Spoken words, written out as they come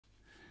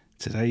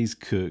Today's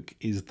cook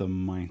is the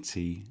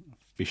mighty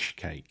fish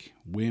cake.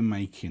 We're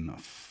making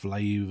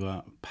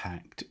flavor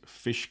packed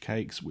fish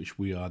cakes, which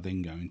we are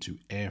then going to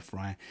air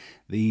fry.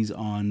 These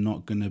are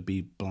not going to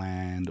be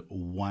bland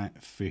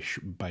white fish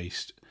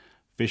based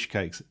fish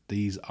cakes.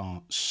 These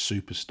are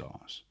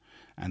superstars.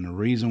 And the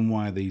reason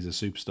why these are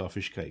superstar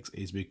fish cakes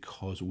is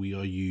because we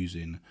are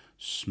using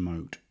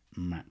smoked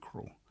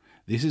mackerel.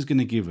 This is going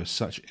to give us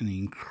such an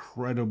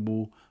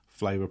incredible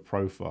flavor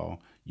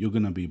profile. You're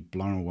going to be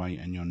blown away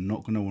and you're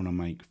not going to want to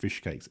make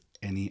fish cakes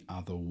any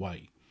other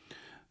way.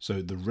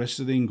 So the rest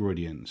of the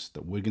ingredients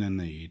that we're going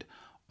to need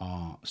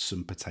are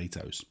some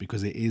potatoes,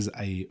 because it is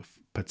a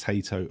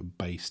potato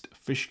based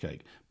fish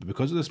cake. But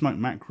because of the smoked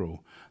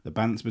mackerel, the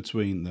balance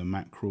between the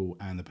mackerel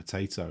and the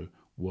potato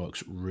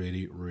works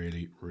really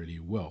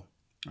well.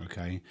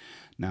 Okay,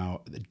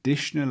 now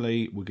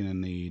additionally we're going to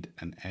need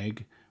an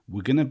egg.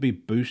 We're going to be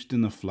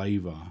boosting the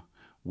flavor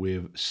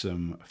with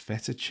some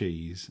feta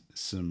cheese,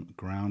 some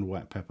ground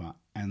white pepper,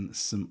 and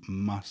some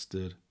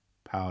mustard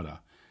powder.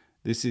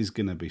 This is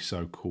going to be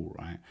so cool,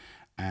 right?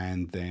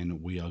 And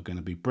then we are going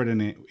to be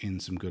breading it in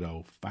some good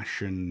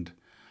old-fashioned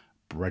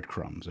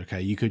breadcrumbs.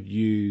 Okay, you could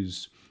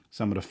use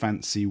some of the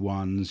fancy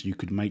ones. You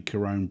could make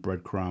your own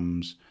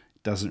breadcrumbs.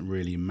 It doesn't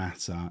really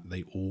matter.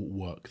 They all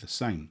work the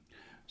same.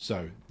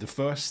 So the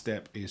first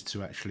step is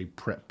to actually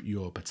prep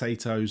your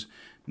potatoes.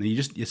 Now you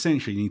just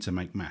essentially need to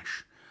make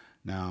mash.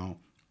 Now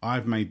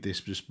I've made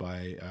this just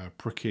by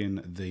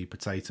pricking the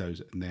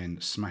potatoes and then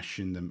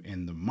smashing them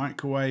in the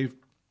microwave.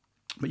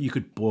 But you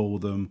could boil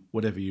them,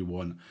 whatever you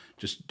want.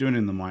 Just doing it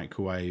in the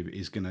microwave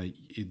is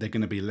they're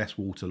gonna be less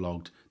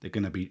waterlogged. They're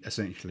gonna be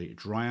essentially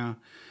drier.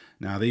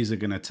 Now these are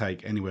gonna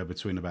take anywhere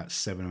between about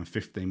 7 and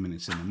 15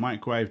 minutes in the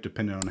microwave,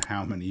 depending on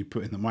how many you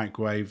put in the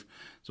microwave.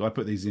 So I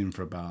put these in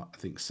for about, I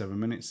think 7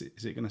 minutes,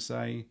 is it gonna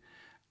say?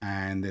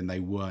 And then they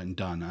weren't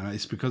done. And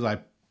it's because I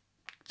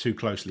too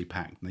closely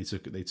packed.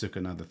 They took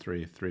another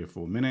three or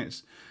 4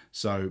 minutes.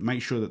 So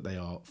make sure that they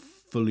are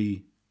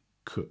fully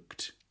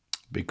cooked,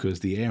 because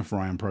the air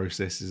frying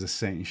process is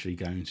essentially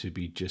going to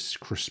be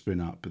just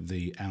crisping up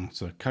the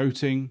outer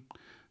coating.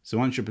 So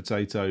once your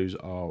potatoes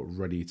are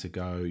ready to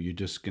go, you're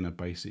just going to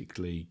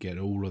basically get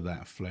all of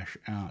that flesh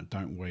out.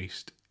 Don't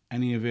waste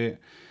any of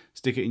it.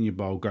 Stick it in your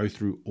bowl, go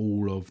through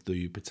all of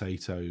the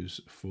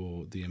potatoes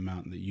for the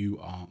amount that you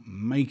are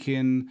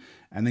making,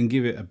 and then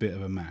give it a bit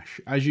of a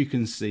mash. As you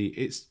can see,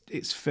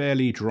 it's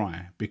fairly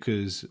dry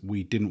because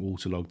we didn't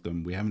waterlog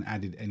them. We haven't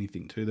added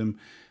anything to them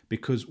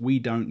because we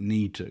don't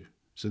need to.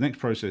 So the next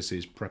process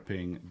is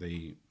prepping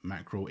the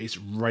mackerel. It's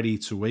ready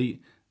to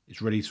eat.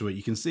 It's ready to eat.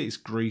 You can see it's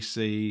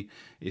greasy.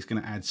 It's going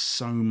to add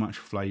so much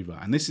flavor.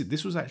 And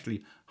this was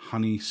actually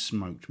honey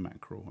smoked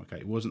mackerel. Okay,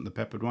 it wasn't the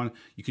peppered one.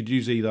 You could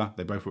use either.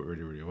 They both work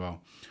really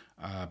well.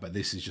 But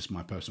this is just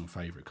my personal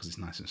favorite because it's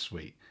nice and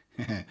sweet.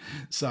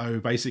 So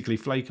basically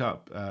flake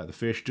up the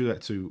fish. Do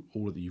that to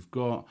all that you've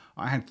got.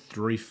 I had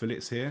 3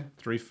 fillets here,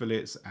 3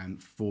 fillets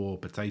and 4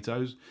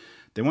 potatoes.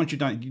 Then once you're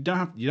done, you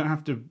don't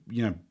have to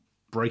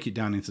break it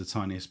down into the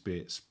tiniest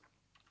bits.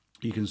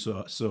 You can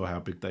saw how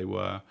big they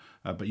were,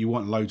 but you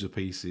want loads of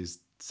pieces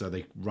so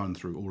they run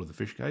through all of the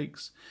fish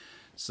cakes.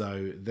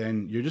 So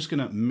then you're just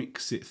going to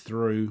mix it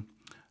through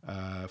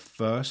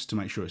first to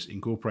make sure it's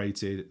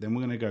incorporated. Then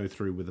we're going to go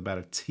through with about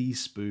a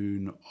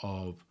teaspoon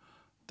of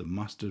the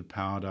mustard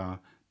powder.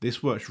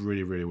 This works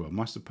really well.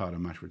 Mustard powder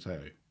mashed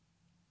potato,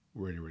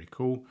 really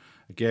cool.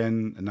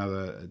 Again,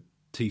 another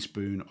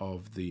teaspoon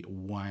of the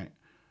white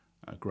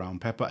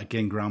ground pepper.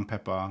 Again, ground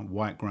pepper,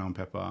 white ground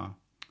pepper,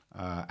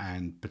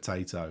 and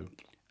potato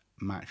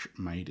match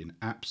made in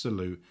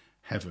absolute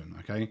heaven.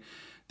 Okay,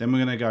 then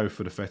we're going to go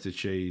for the feta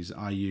cheese.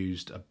 I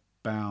used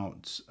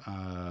about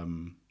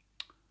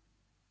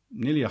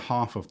nearly a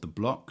half of the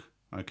block.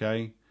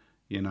 Okay,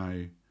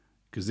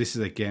 because this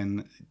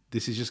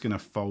is just going to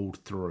fold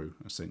through,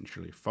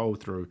 essentially fold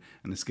through,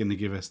 and it's going to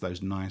give us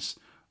those nice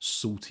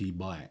salty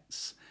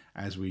bites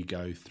as we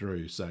go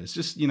through. So it's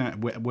just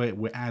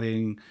we're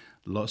adding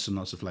lots and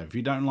lots of flavor. If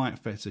you don't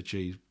like feta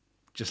cheese,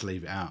 just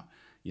leave it out.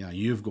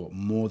 You've got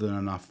more than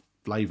enough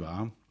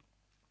flavor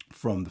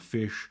from the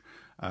fish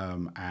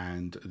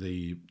and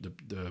the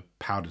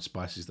powdered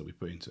spices that we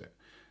put into it.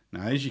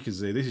 Now, as you can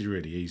see, this is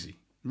really easy,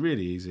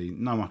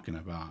 no mucking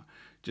about.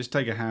 Just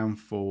take a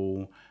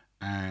handful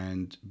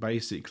and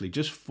basically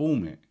just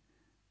form it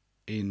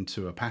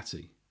into a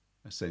patty,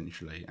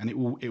 essentially, and it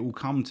will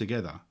come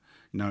together.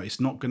 It's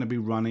not going to be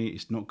runny,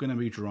 it's not going to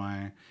be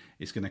dry,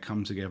 it's going to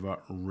come together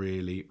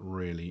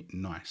really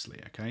nicely.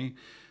 Okay,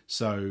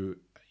 so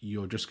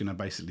you're just going to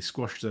basically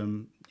squash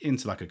them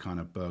into like a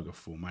kind of burger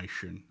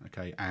formation.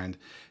 Okay, and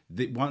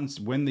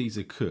when these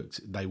are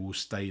cooked, they will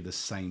stay the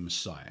same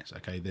size.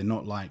 Okay, they're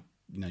not like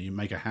you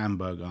make a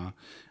hamburger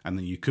and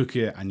then you cook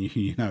it and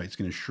it's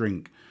going to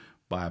shrink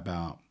by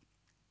about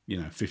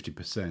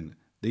 50%.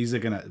 These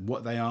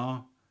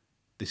are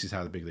this is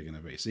how big they're going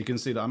to be. So you can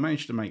see that I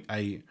managed to make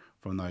 8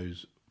 from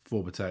those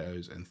 4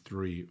 potatoes and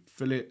 3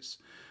 fillets.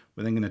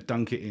 We're then going to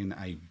dunk it in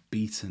a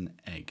beaten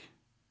egg.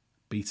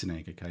 beaten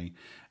egg, okay?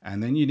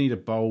 And then you need a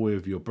bowl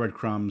with your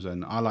breadcrumbs,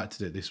 and I like to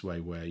do it this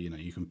way where, you know,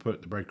 you can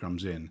put the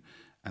breadcrumbs in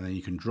and then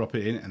you can drop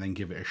it in and then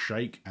give it a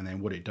shake, and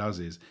then what it does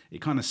is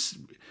it kind of,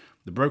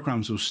 the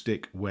breadcrumbs will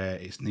stick where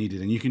it's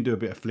needed, and you can do a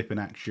bit of flipping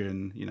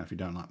action, you know, if you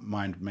don't like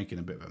mind making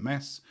a bit of a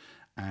mess.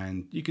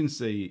 And you can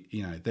see,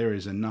 you know, there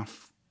is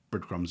enough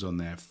breadcrumbs on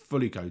there,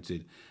 fully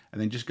coated, and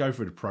then just go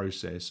through the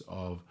process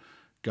of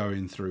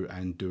going through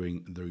and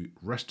doing the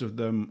rest of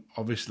them.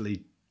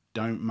 Obviously,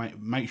 don't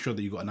make sure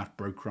that you've got enough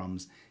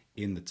breadcrumbs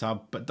in the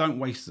tub, but don't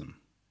waste them.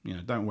 You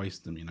know, don't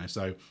waste them, you know,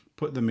 so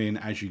put them in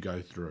as you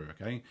go through,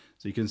 okay?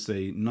 So you can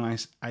see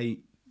nice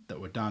 8 that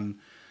were done.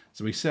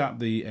 So we set up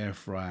the air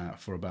fryer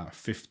for about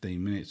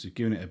 15 minutes, we've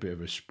given it a bit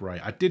of a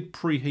spray. I did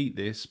preheat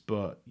this,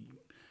 but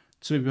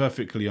to be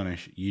perfectly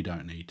honest, you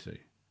don't need to.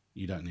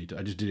 You don't need to.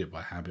 I just did it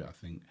by habit, I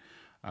think.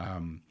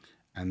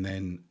 And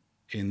then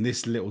in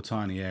this little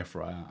tiny air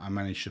fryer, I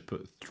managed to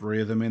put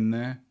 3 of them in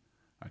there.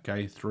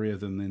 Okay, 3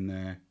 of them in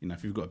there. You know,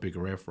 if you've got a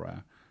bigger air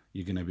fryer,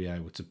 you're going to be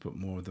able to put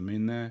more of them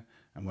in there.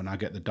 And when I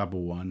get the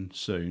double one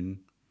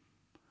soon,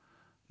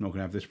 I'm not going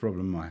to have this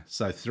problem, am I?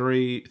 So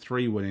three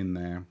went in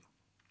there.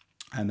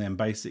 And then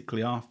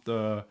basically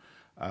after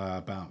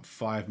about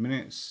 5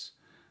 minutes,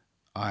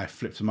 I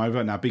flipped them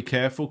over. Now be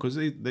careful, because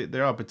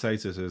there are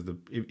potatoes.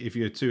 If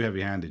you're too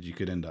heavy-handed, you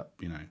could end up,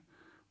 you know,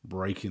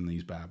 breaking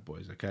these bad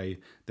boys. Okay,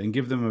 then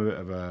give them a bit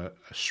of a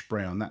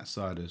spray on that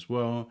side as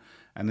well,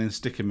 and then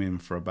stick them in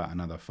for about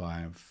another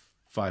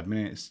five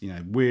minutes. You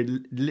know, we're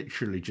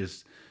literally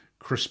just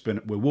crisping.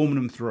 We're warming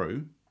them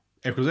through,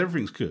 because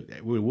everything's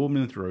good. We're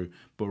warming them through,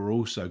 but we're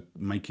also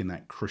making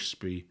that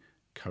crispy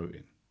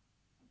coating,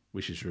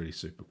 which is really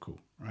super cool,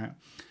 right?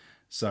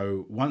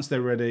 So once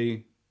they're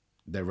ready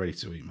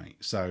to eat, mate.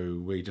 So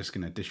we're just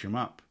going to dish them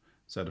up.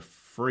 So the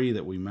 3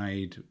 that we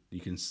made, you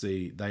can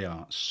see they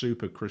are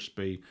super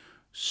crispy,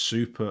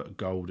 super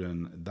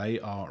golden. They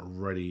are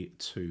ready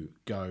to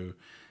go.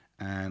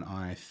 And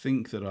I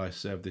think that I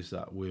served this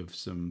up with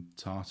some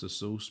tartar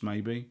sauce,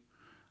 maybe,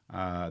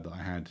 that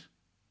I had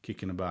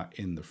kicking about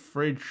in the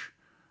fridge.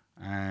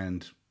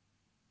 And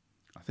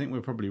I think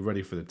we're probably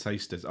ready for the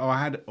taste test. Oh,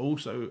 I had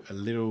also a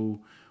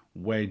little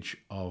wedge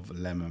of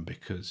lemon,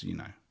 because, you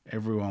know,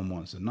 everyone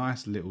wants a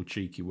nice little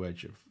cheeky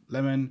wedge of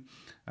lemon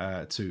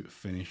to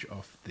finish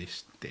off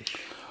this dish.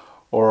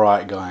 All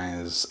right,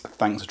 guys,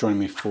 thanks for joining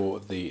me for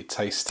the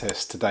taste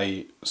test.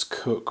 Today's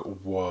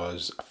cook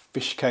was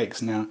fish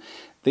cakes. Now,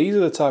 these are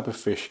the type of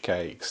fish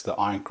cakes that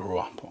I grew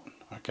up on,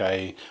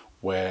 okay,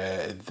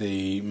 where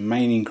the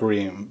main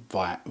ingredient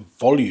by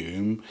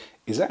volume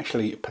is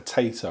actually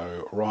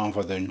potato,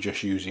 rather than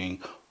just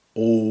using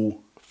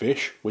all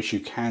fish, which you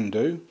can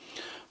do.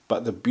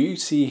 But the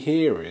beauty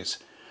here is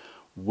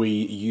we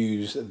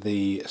use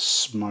the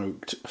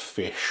smoked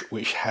fish,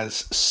 which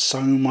has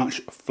so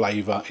much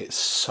flavour. It's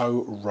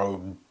so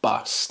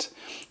robust.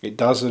 It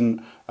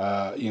doesn't,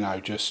 you know,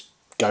 just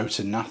go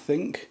to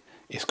nothing.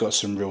 It's got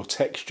some real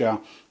texture,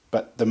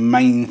 but the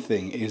main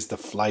thing is the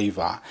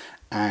flavour.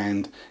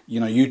 And, you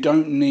know, you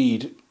don't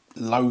need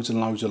loads and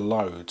loads of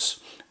loads.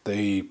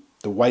 The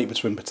weight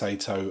between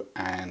potato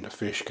and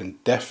fish can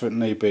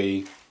definitely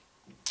be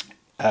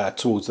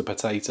towards the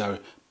potato,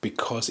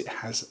 because it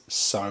has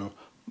so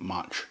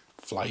much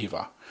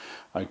flavour.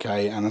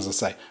 Okay, and as I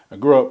say, I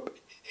grew up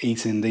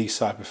eating these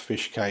type of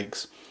fish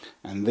cakes,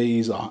 and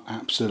these are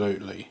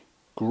absolutely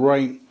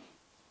great.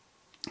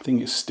 I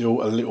think it's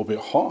still a little bit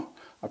hot.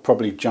 I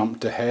probably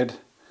jumped ahead a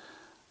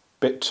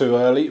bit too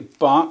early,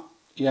 but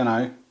you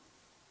know,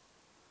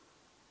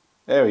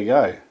 there we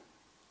go.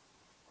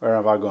 Where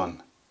have I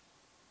gone?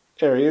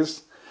 There he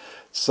is.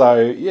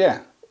 So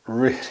yeah,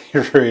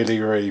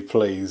 really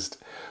pleased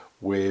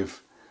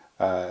with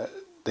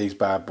these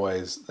bad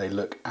boys. They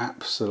look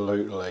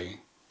absolutely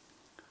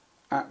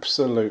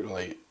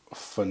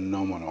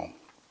phenomenal.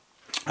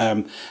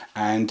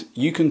 And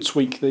you can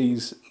tweak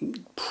these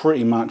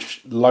pretty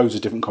much loads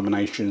of different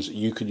combinations.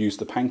 You could use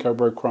the panko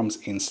breadcrumbs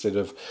instead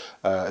of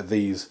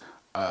these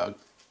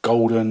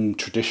golden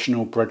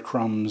traditional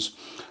breadcrumbs.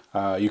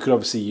 You could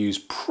obviously use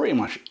pretty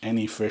much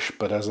any fish,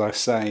 but as I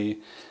say,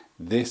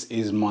 this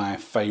is my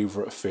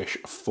favourite fish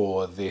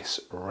for this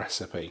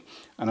recipe.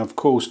 And of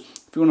course,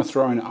 if you want to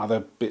throw in other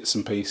bits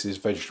and pieces,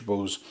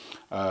 vegetables,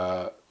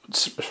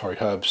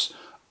 herbs,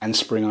 and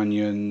spring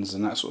onions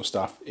and that sort of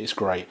stuff, it's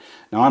great.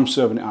 Now I'm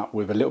serving it up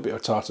with a little bit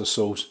of tartar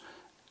sauce,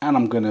 and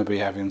I'm going to be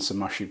having some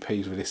mushy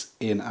peas with this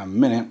in a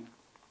minute.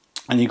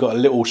 And you've got a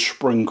little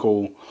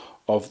sprinkle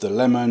of the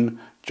lemon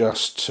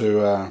just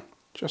to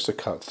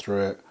cut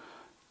through it.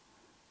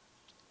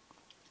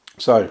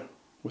 So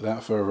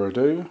without further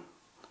ado,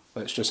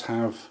 let's just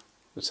have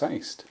the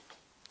taste.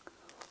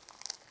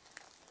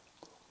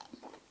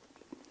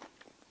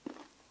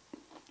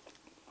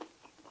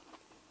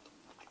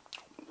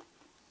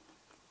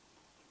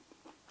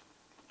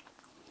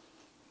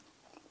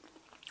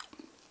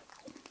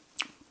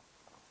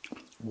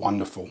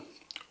 Wonderful,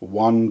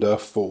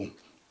 wonderful.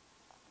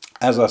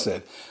 As I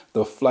said,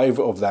 the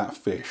flavour of that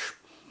fish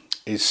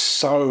is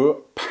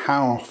so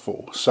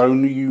powerful, so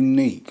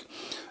unique,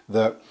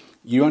 that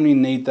you only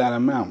need that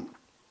amount.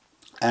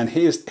 And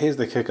here's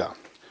the kicker.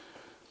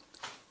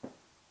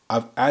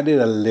 I've added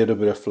a little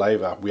bit of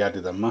flavour. We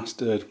added the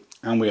mustard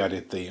and we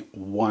added the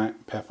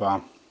white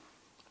pepper.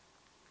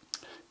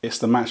 It's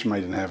the match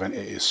made in heaven.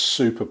 It is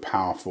super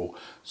powerful,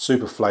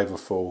 super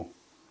flavourful,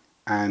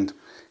 and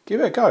give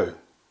it a go.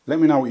 Let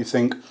me know what you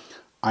think.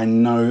 I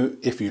know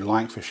if you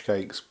like fish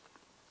cakes,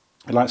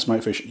 you like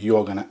smoked fish,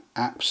 you're going to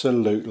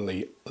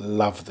absolutely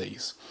love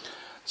these.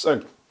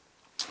 So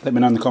let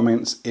me know in the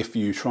comments if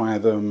you try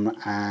them,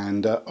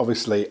 and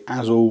obviously,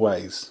 as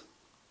always,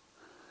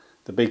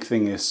 the big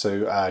thing is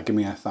to give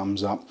me a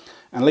thumbs up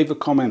and leave a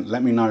comment.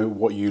 Let me know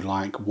what you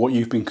like, what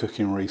you've been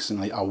cooking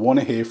recently. I want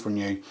to hear from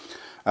you.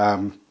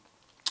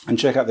 And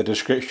check out the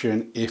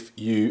description if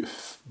you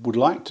would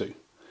like to.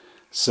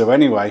 So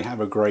anyway,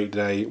 have a great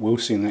day. We'll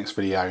see you in the next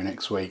video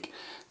next week.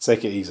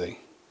 Take it easy.